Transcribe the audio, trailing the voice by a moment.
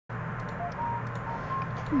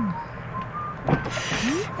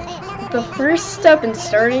The first step in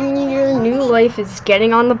starting your new life is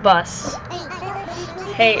getting on the bus.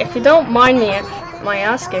 Hey, if you don't mind my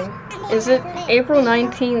asking, is it April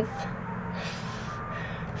 19th,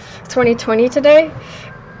 2020 today?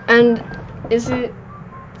 And is it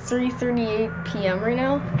 3:38 p.m. right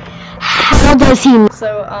now? How does he?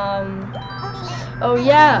 So, oh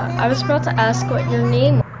yeah, I was about to ask what your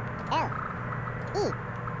name was.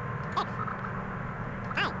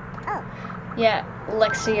 Yeah,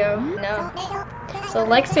 Lexio, no. So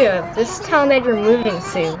Lexio, this town that you're moving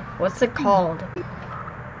to, what's it called?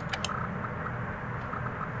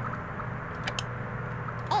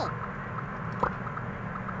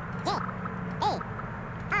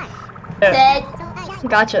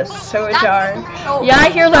 Gotcha, so Ajar. Yeah, I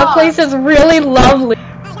hear that place is really lovely.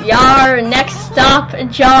 Yar, next stop,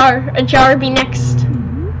 Ajar. Ajar be next.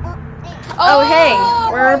 Oh hey,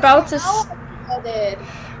 we're about to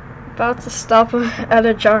stop at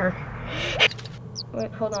Ajar.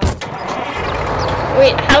 Wait, hold on.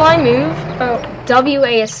 Wait, how do I move? Oh,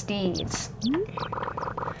 WASD. It's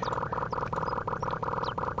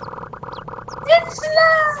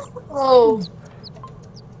slow.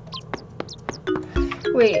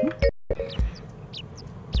 Wait.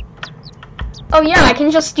 Oh yeah, I can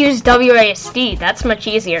just use WASD. That's much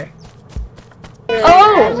easier.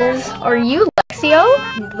 Oh, are you Lexio?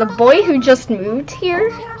 The boy who just moved here?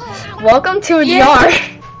 Welcome to Ajar.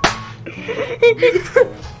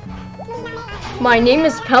 My name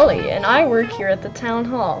is Pelly, and I work here at the town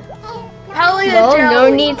hall. Well, no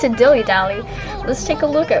need to dilly-dally. Let's take a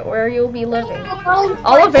look at where you'll be living.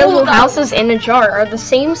 All available houses in Ajar are the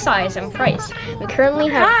same size and price. We currently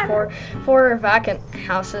have four vacant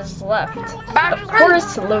houses left. Of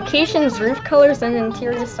course, locations, roof colors, and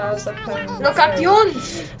interior styles of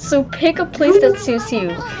homes. So pick a place that suits you.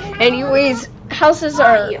 Anyways, houses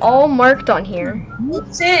are all marked on here.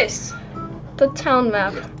 What's this? The town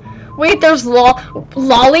map. Wait, there's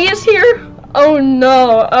Lolly is here? Oh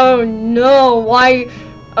no, oh no, why?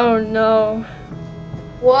 Oh no.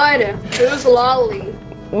 What? Who's Lolly?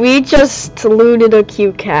 We just looted a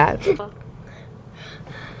cute cat. Get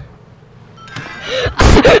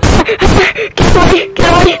away,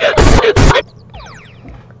 get away.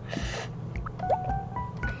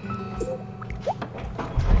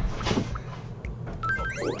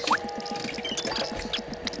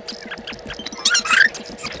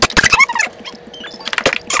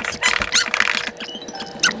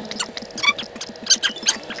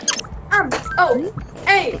 Oh,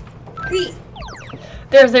 hey, Pete.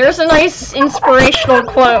 There's a nice inspirational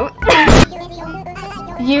quote.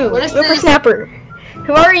 You, whippersnapper,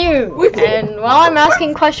 who are you? And while I'm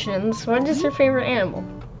asking questions, what is your favorite animal?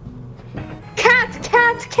 Cat,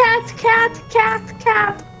 cat, cat, cat, cat,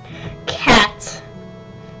 cat. Cat.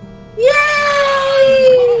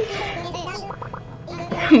 Yay!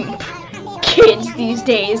 Kids these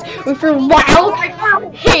days with your wild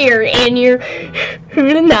hair and your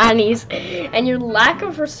hootenannies and your lack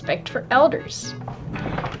of respect for elders.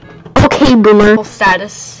 Okay, boomer.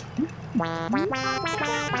 Status. Wow,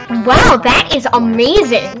 that is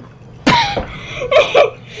amazing.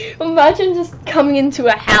 Imagine just coming into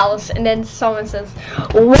a house and then someone says,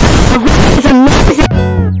 "Wow, that is amazing."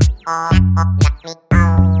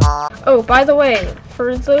 Oh, by the way,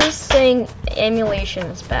 for those saying emulation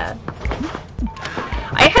is bad,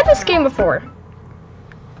 I had this game before.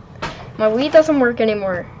 My Wii doesn't work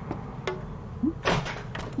anymore.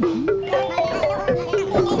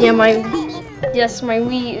 Yeah, my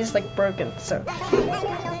Wii is like broken, so.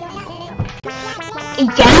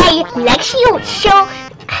 Yay, Lexio, so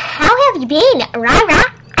how have you been? Rara,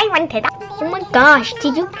 I wanted. Oh my gosh,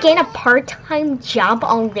 did you get a part-time job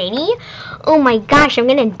already? Oh my gosh, I'm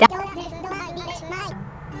gonna die.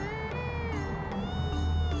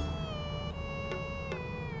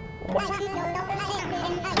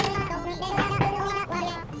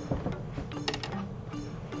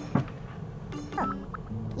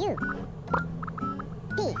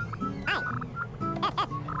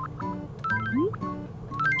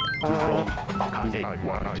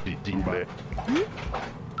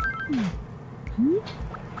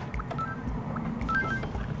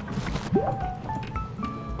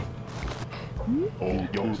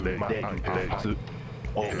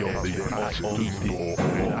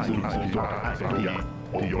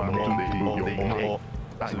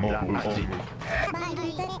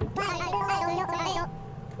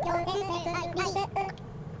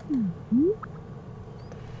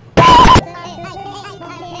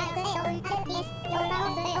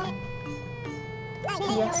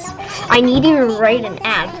 Yes. I need you to write an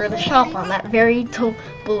ad for the shop on that very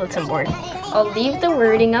bulletin board. I'll leave the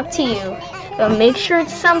wording up to you, but make sure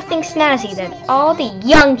it's something snazzy that all the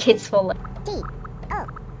young kids will like.